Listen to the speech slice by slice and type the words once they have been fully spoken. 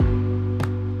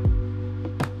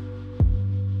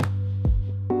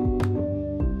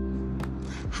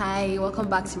Hi, welcome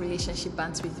back to Relationship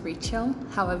Bands with Rachel.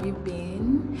 How have you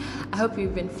been? I hope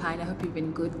you've been fine. I hope you've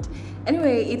been good.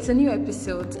 Anyway, it's a new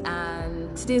episode,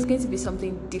 and today is going to be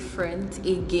something different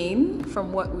again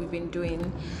from what we've been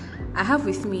doing. I have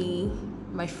with me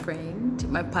my friend,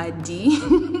 my paddy.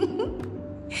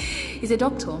 He's a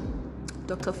doctor,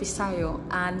 Dr. Fisayo,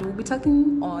 and we'll be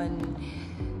talking on.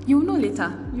 You'll know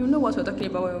later. You'll know what we're talking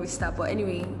about when we start. But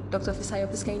anyway, Dr. Fisayo,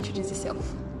 please can you introduce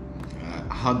yourself?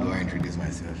 How do I introduce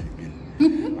myself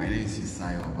again? My name is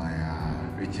Fisayo.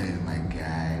 Rachel is my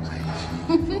guy, my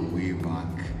G from way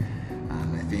back.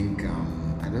 And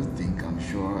I'm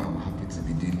sure I'm happy to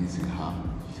be doing this with her.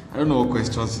 I don't know what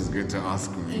questions she's going to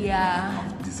ask me. Yeah.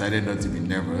 I've decided not to be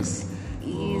nervous.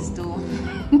 He is though.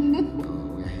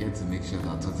 We're here to make sure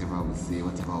that whatever we say,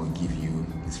 whatever we give you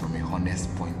is from a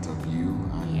honest point of view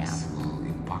and will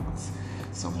impact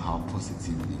somehow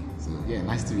positively. So yeah,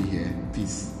 nice to be here.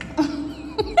 Peace.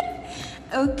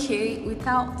 Okay,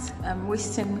 without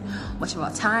wasting much of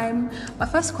our time, my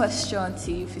first question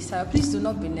to you, Fisayo, please do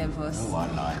not be nervous. Oh,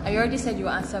 I already said you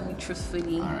answer me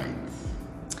truthfully. All right.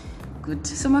 Good.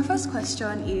 So my first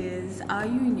question is, are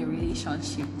you in a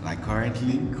relationship? Like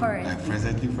currently? Like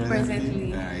presently?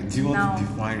 Do you want to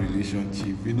define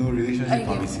relationship? You know, relationship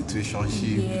can be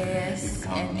situationship. Yes. It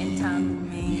can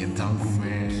be entanglement.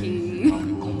 Entanglement. Okay. It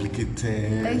can be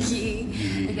complicated.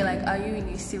 Okay, like are you in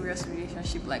a serious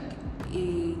relationship, like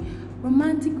a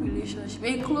romantic relationship,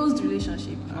 a closed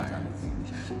relationship?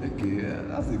 Okay,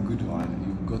 that's a good one.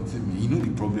 You've got to me. You know,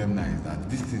 the problem now is that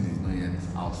this thing is not yet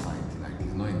outside, like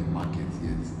it's not in the market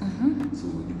yet. So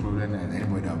the problem is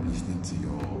anybody that will be listening to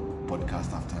your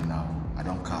podcast after now, I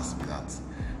don't cast with that.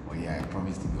 But yeah, I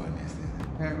promise to be honest.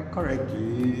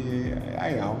 Correctly,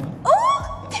 I am.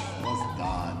 Oh! What's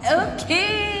that?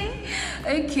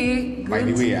 Okay, good. By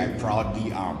the way, I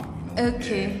proudly am.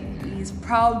 Okay, he's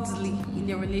proudly in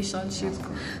a relationship.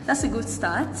 That's a good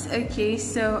start. Okay,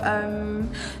 so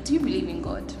do you believe in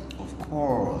God? Of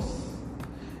course.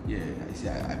 Yeah,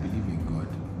 I believe in God.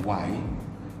 Why?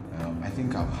 I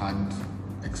think I've had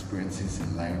experiences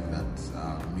in life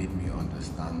that made me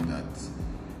understand that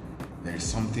there is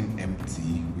something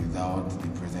empty without the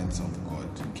presence of God.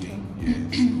 Okay? Yeah.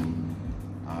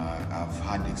 So I've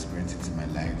had experiences in my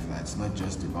life that's not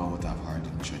just about what I've heard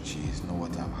in churches, not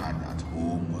what I've heard at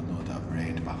home, or not what I've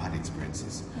read, but I've had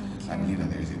experiences. Okay. I believe that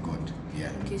there is a God. Yeah.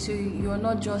 Okay, so you're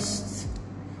not just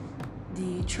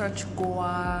the church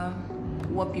goer,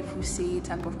 what people say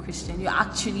type of Christian. You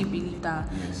actually believe that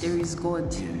there is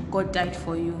God. Yeah. God died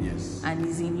for you. Yes. And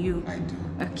is in you. I do.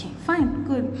 Okay, fine,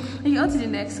 good. Okay, on to the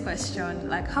next question.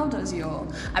 Like, how does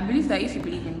I believe that if you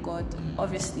believe in God,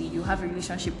 obviously you have a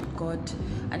relationship with God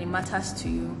and it matters to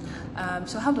you.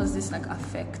 So how does this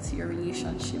affect your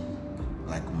relationship?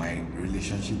 Like my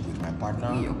relationship with my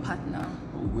partner? Your partner.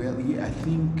 Well, yeah, I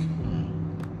think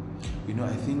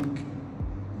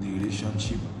the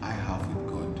relationship I have with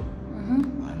God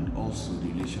and also the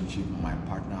relationship my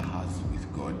partner has with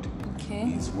God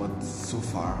is what so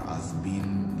far has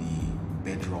been the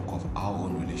bedrock of our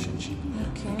own relationship.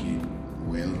 Okay.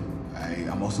 Well, I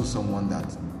am also someone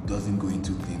that doesn't go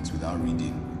into things without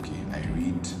reading. Okay, I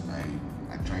read,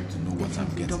 I try to know what I'm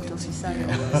getting Dr. into. Fisayo.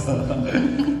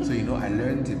 So I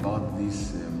learned about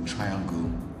this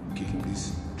triangle. Okay,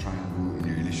 this triangle in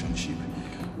a relationship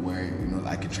where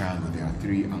like a triangle, there are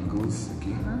three angles.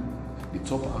 Okay. The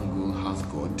top angle has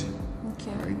God,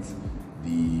 right?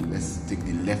 Let's take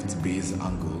the left base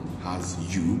angle has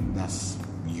you, that's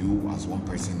you as one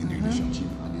person in the relationship,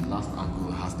 and the last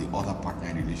angle has the other partner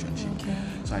in the relationship.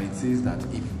 So it says that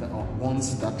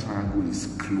once that triangle is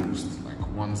closed, like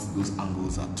once those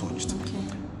angles are touched,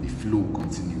 the flow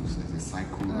continues. There's a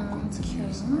cycle that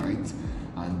continues, right?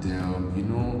 And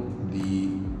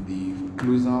the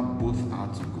closer both are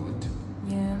to God,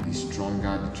 the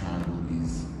stronger the triangle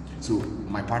is. So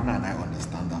my partner and I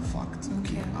understand that fact, and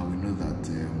we know that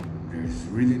there is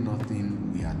really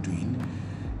nothing we are doing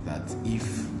that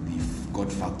if the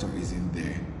God factor isn't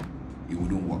there, it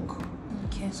wouldn't work.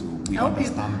 So we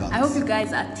understand that. I hope you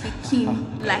guys are taking,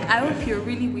 I hope you're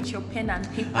really with your pen and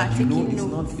paper and taking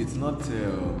notes. It's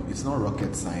not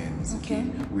rocket science. Okay,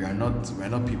 we are not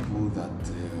people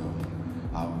that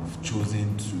have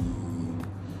chosen to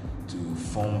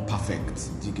form perfect.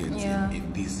 You get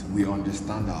in this. We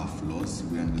understand our flaws,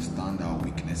 we understand our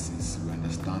weaknesses, we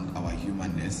understand our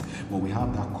humanness, but we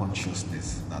have that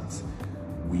consciousness that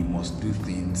we must do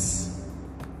things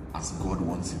as God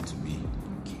wants it to be.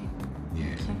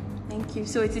 Okay. Thank you.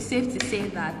 So it is safe to say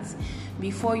that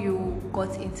before you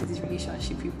got into this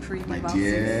relationship, you prayed about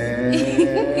it.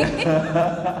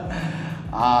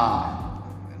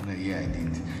 No, yeah, I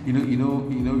did.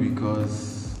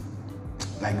 Because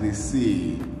like they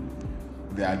say,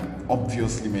 there are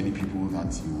obviously many people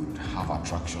that you would have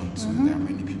attraction to. There are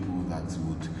many people that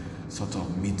would sort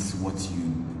of meet what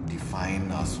you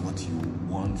define as what you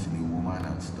want in a woman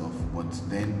and stuff. But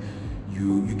then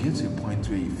you get to a point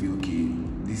where you feel, okay,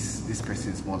 this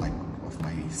person is more like of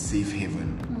my safe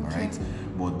haven, all right?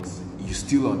 But you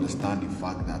still understand the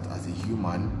fact that as a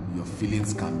human, your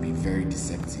feelings can be very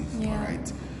deceptive, all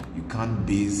right? You can't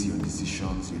base your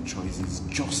decisions, your choices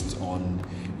just on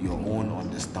your own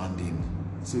understanding.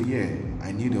 So yeah,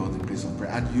 I knew there was a place of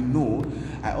prayer. And you know,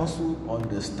 I also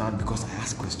understand, because I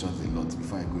ask questions a lot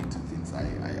before I go into things.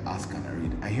 I ask and I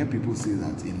read. I hear people say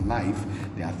that in life,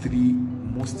 there are three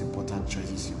most important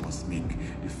choices you must make.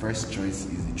 The first choice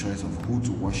is the choice of who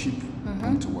to worship.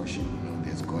 Who to worship. You know,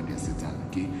 there's God, there's Satan,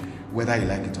 okay? Whether you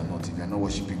like it or not, if you're not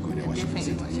worshiping God, you're worshiping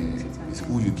Satan. Yeah. It's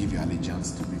who you give your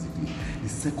allegiance to, basically. The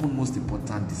second most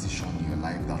important decision in your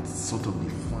life that sort of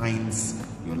defines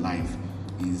your life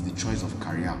is the choice of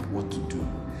career, what to do.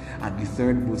 And the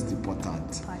third most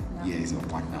important, is your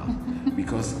partner.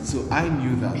 Because, so I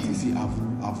knew that, you see,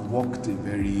 I've walked a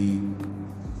very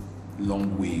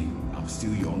long way. I'm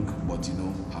still young, but you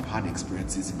know, I've had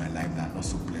experiences in my life that are not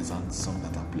so pleasant, some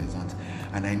that are pleasant.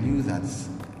 And I knew that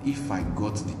if I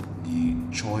got the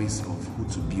choice of who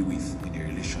to be with in a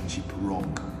relationship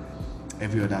wrong,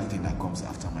 every other thing that comes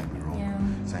after might be wrong. Yeah.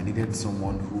 So I needed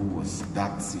someone who was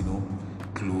that, you know,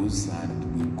 close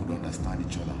and we could understand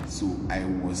each other. So I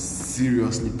was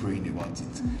seriously praying about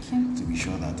it to be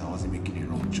sure that I wasn't making a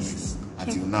wrong choice.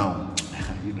 Until now,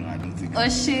 you know, I don't think. Oh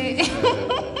shit.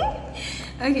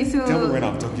 Okay, so tell me when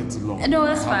I'm talking too long. No,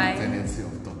 that's I have fine. a tendency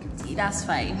of talking too long. That's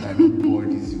fine. I'm bored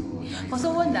is you. For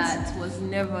someone that was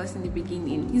nervous in the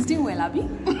beginning, he's doing well, Abby.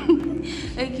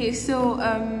 Okay, so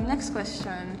next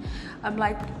question. I'm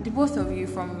like, the both of you,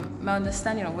 from my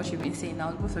understanding of what you've been saying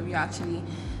now, both of you are actually,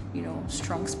 you know,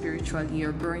 strong spiritually.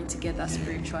 You're growing together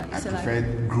spiritually. I so prefer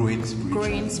like, growing spiritually.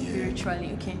 Growing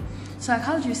spiritually, okay. So like,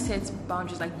 how do you set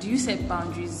boundaries? Like, do you set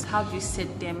boundaries? How do you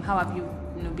set them? How have you,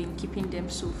 you know, been keeping them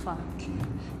so far? Okay,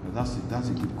 well, that's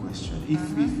a good question.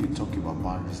 If you talk about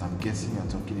boundaries, I'm guessing you're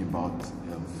talking about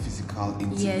physical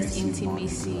intimacy. Yes,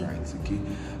 intimacy. Right. Okay.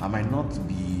 I might not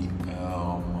be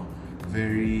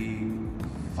very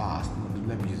fast. No,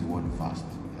 let me use the word fast.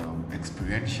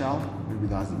 Experiential. Maybe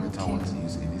that's the better one to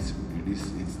use in this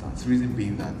instance. Reason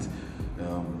being that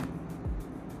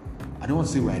I don't want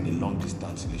to say we're in a long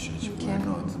distance relationship. We're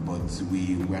not, but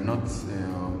we're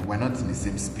not in the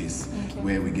same space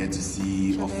where we get to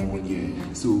see often.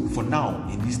 Yeah. So for now,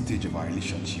 in this stage of our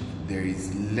relationship, there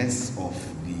is less of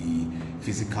the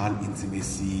physical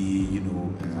intimacy, you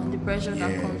know, and the pressure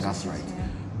that comes. That's right. Yeah.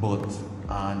 But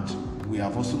and we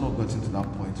have also not gotten to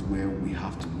that point where we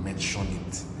have to mention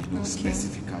it, you know,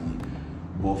 specifically.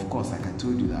 But of course, like I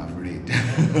told you that I've read,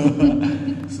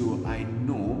 so I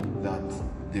know that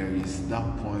there is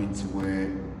that point where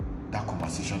that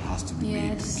conversation has to be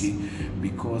made, okay?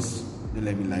 Because don't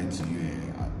let me lie to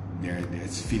you,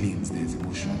 there's feelings, there's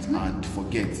emotions, and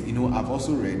forget. You know, I've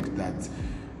also read that,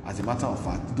 as a matter of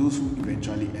fact, those who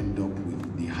eventually end up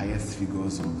with the highest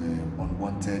figures of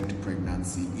unwanted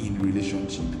pregnancy in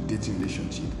dating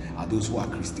relationship, are those who are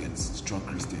Christians, strong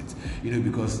Christians. You know,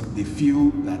 because they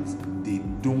feel that they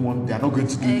are not going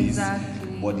to do this,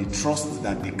 but they trust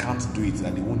that they can't do it,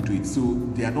 that they won't do it. So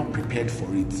they are not prepared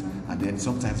for it. And then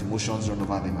sometimes emotions run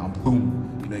over them and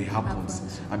boom, you know, it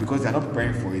happens. And because they are not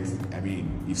preparing for it, I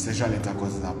mean, if sexual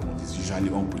intercourse happens, it's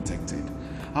usually unprotected.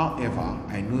 However,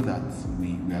 I know that we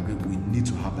need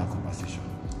to have that conversation.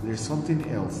 There's something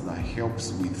else that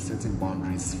helps with setting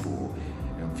boundaries for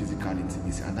physical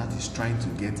intimacy, and that is trying to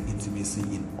get intimacy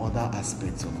in other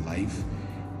aspects of life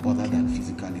other than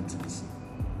physical intimacy.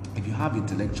 If you have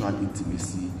intellectual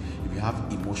intimacy, if you have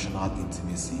emotional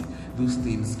intimacy, those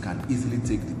things can easily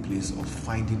take the place of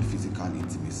finding physical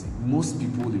intimacy. Most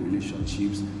people in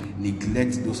relationships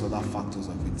neglect those other factors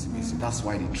of intimacy. That's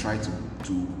why they try to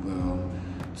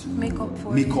make up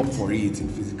for it in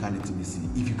physical intimacy.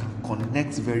 If you can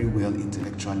connect very well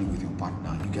intellectually with your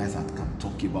partner, you guys can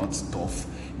talk about stuff,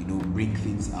 you know, bring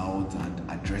things out and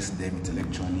address them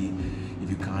intellectually. If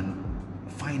you can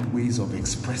find ways of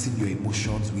expressing your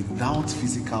emotions without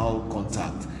physical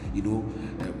contact. You know,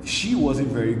 she wasn't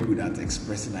very good at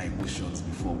expressing her emotions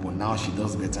before, but now she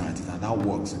does better at it, and that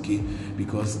works, okay?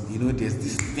 Because, you know, there's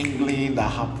this tingling that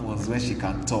happens when she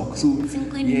can talk. So,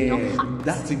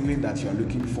 that tingling that you're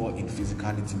looking for in physical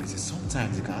intimacy,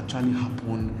 sometimes it can actually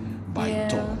happen by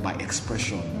talk, by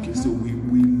expression. Okay, so we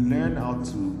learn how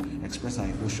to express our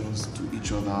emotions to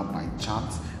each other by chat,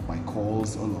 by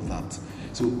calls, all of that.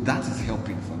 So that is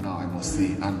helping for now, I must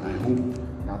say, and I hope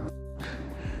that.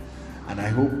 And I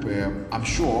hope, I'm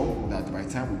sure that by the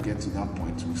time we get to that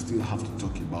point, we'll still have to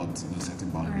talk about certain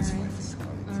boundaries for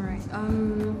physicality. All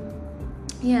right.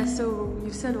 Yeah, so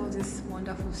you've said all this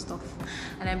wonderful stuff,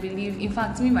 and I believe, in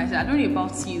fact, me myself, I don't know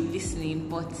about you listening,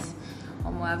 but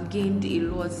I've gained a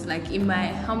lot. Like in my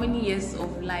how many years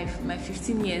of life? My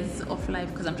 15 years of life,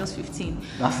 because I'm just 15.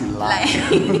 That's a lot.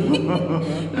 Like, in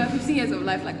my 15 years of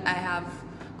life, like I have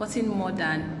gotten more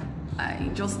than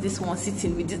just this one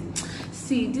sitting with this.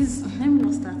 See, this. Let me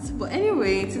not start. But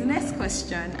anyway, to the next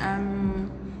question.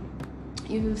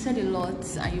 You've said a lot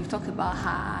and you've talked about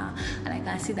her, and I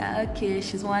can see that, okay,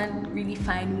 she's one really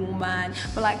fine woman,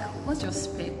 but like, what's your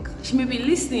spec? She may be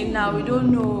listening now, we don't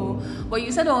know, but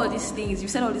you said all these things, you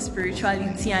said all this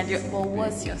spirituality, but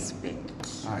what's your spec?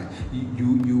 Alright, you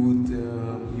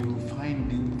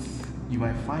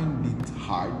might find it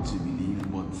hard to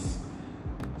believe, but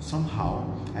somehow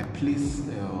I place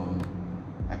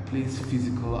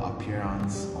physical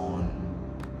appearance on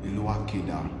a lower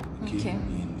cadre, okay.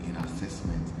 In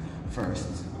assessment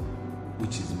first,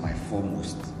 which is my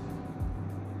foremost.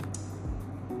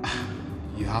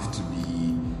 You have to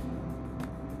be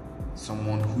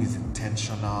someone who is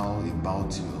intentional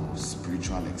about your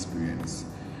spiritual experience,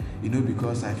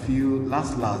 because I feel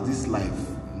last this life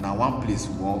now one place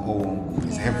we all want to go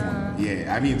is heaven.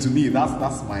 Yeah, I mean, to me that's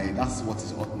what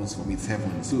is utmost for me, it's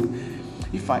heaven. So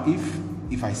if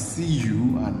I see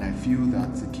you and I feel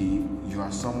that, okay, you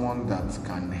are someone that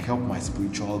can help my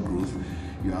spiritual growth,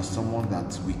 you are someone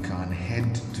that we can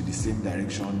head to the same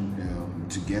direction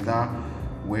together,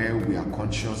 where we are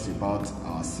conscious about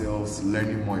ourselves,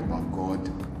 learning more about God,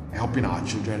 helping our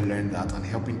children learn that, and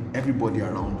helping everybody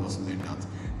around us learn that.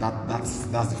 That's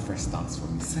the first stance for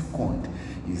me. Second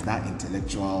is that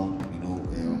intellectual,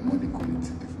 what they call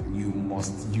it.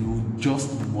 You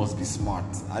just must be smart.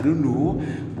 I don't know,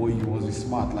 but you must be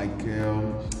smart. Like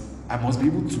I must be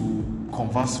able to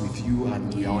converse with you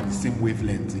and we are on the same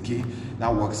wavelength, okay?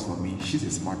 That works for me. She's a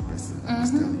smart person. I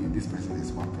must tell you, this person is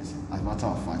a smart person. As a matter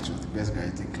of fact, she was the best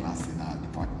graduating class in our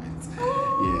department.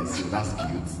 Yeah, so that's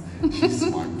cute. She's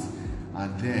smart.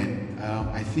 And then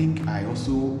I think I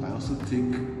also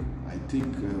take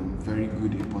very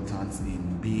good importance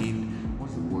in being,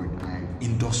 what's the word?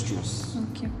 Industrious.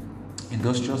 Okay.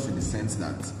 Industrious in the sense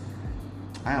that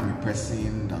I am a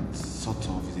person that sort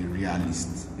of is a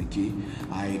realist, okay?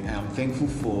 I am thankful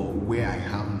for where I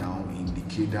am now in the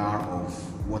cadre of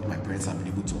what my parents have been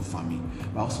able to offer me.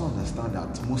 But I also understand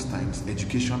that most times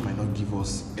education might not give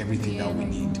us everything that we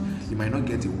need. You might not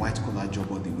get a white collar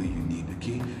job all the way you need,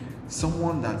 okay?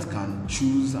 Someone that can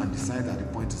choose and decide at the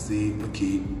point to say,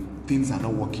 okay, things are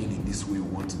not working in this way we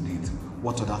want to do it.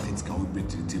 What other things can we bring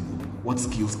to the table? What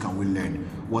skills can we learn?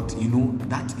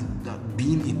 That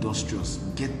being industrious,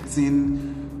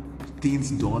 getting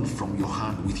things done from your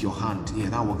hand, with your hand, yeah,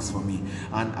 that works for me.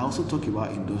 And I also talk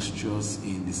about industrious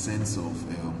in the sense of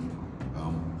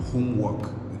homework,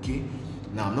 okay?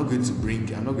 Now I'm not going to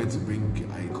bring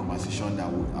a conversation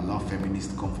that would allow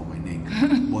feminists to come for my neck,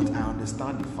 but I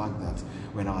understand the fact that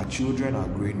when our children are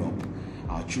growing up,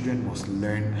 our children must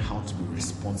learn how to be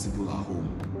responsible at home.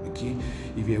 Okay,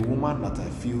 if you're a woman that I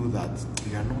feel that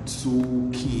you are not so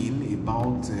keen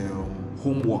about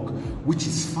homework, which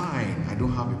is fine, I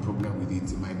don't have a problem with it.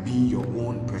 It might be your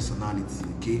own personality,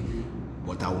 okay,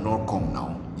 but I will not come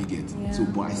now. You get? Yeah. So,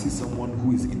 but I see someone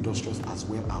who is industrious as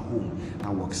well at home.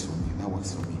 That works for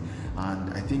me.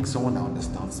 And I think someone that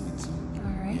understands me too.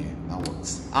 All right. Yeah, that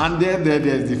works. And then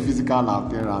there's the physical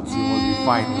appearance. You must be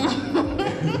fine.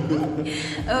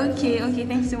 Okay,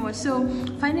 thanks so much. So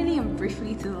finally and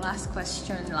briefly to the last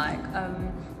question, like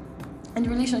in the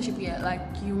relationship, like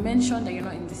you mentioned that you're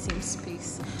not in the same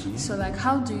space. Okay. So like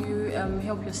how do you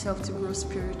help yourself to grow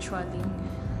spiritually?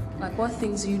 Like what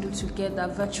things do you do together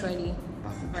virtually,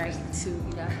 right, to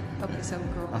help yourself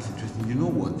grow? That's interesting. You know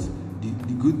what?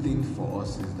 The good thing for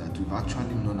us is that we've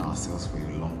actually known ourselves for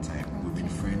a long time. Okay. We've been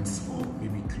friends for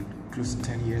maybe close to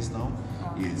 10 years now.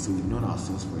 Oh. Yeah, so we've known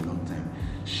ourselves for a long time.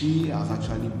 She has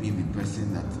actually been the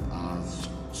person that has,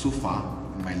 so far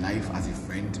in my life as a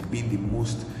friend, been the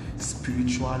most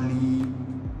spiritually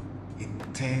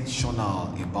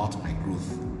intentional about my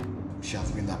growth. She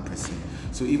has been that person.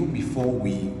 So even before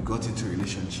we got into a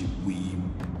relationship, we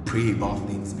pray about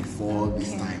things before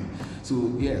this time.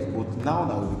 So yeah, but now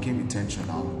that we became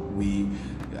intentional,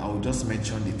 I will just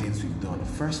mention the things we've done.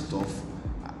 First off,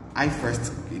 I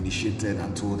first initiated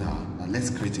and told her that let's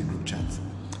create a group chat.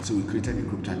 So we created a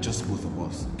group chat, just both of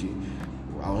us, okay?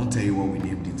 I won't tell you what we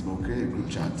named it, but we created a group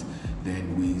chat.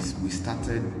 Then we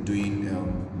started doing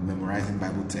memorizing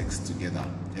Bible texts together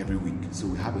every week. So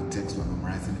we have a text we're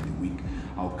memorizing in a week.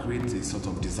 I'll create a sort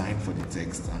of design for the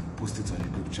text and post it on the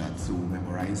group chat. So we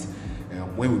memorize.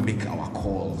 When we make our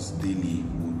calls daily,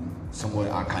 someone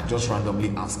I can just randomly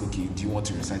ask, okay, do you want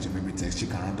to recite your memory text? She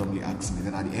can randomly ask me.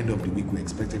 Then at the end of the week, we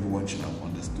expect everyone should have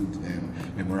understood,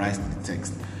 memorized the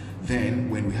text. Then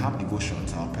when we have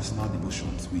devotions, our personal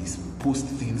devotions, we post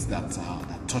things that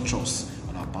touch us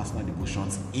on our personal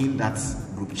devotions in that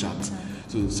group chat.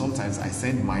 So sometimes I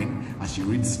send mine and she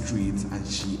reads through it and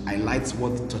she highlights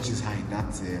what touches her in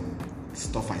that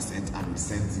stuff I sent, and we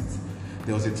send it.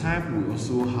 There was a time we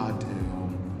also had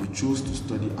we chose to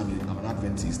study. I'm an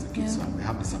Adventist, okay, so we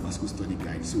have the Sabbath School study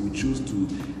guide. So we chose to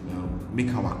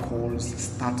make our calls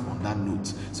start on that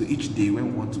note. So each day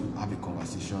when we want to have a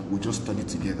conversation, we just study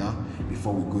together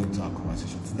before we go into our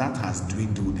conversations. That has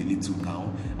dwindled a little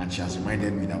now, and she has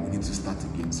reminded me that we need to start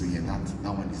again. So yeah,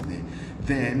 that one is there.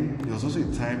 Then there was also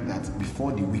a time that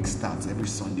before the week starts, every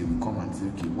Sunday we come and say,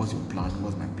 okay, what's your plan?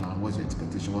 What's my plan? What's your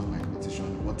expectation? What's my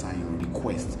expectation? What are your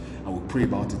requests? And we pray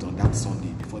about it on that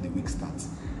Sunday before the week starts.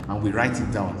 And we write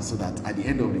it down so that at the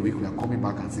end of the week we are coming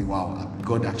back and say, wow,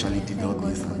 God actually did all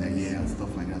this and and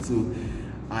stuff like that. So,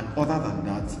 and other than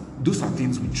that, those are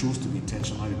things we chose to be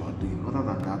intentional about doing. Other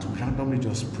than that, we randomly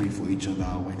just pray for each other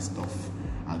when stuff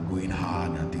are going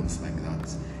hard and things like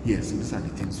that. Yeah, so these are the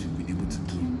things we've been able to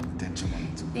do intentionally.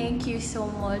 Thank you so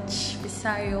much,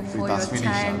 Fisayo, for your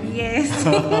time.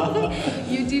 Yes,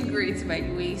 you did great, by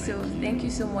the way. So thank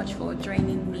you so much for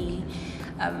joining me.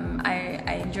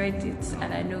 I enjoyed it,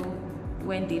 and I know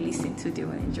when they listen to it, they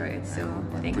will enjoy it. So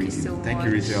thank you so much. Thank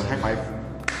you, Rachel. High five.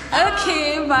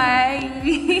 Okay, bye.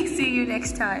 See you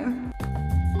next time.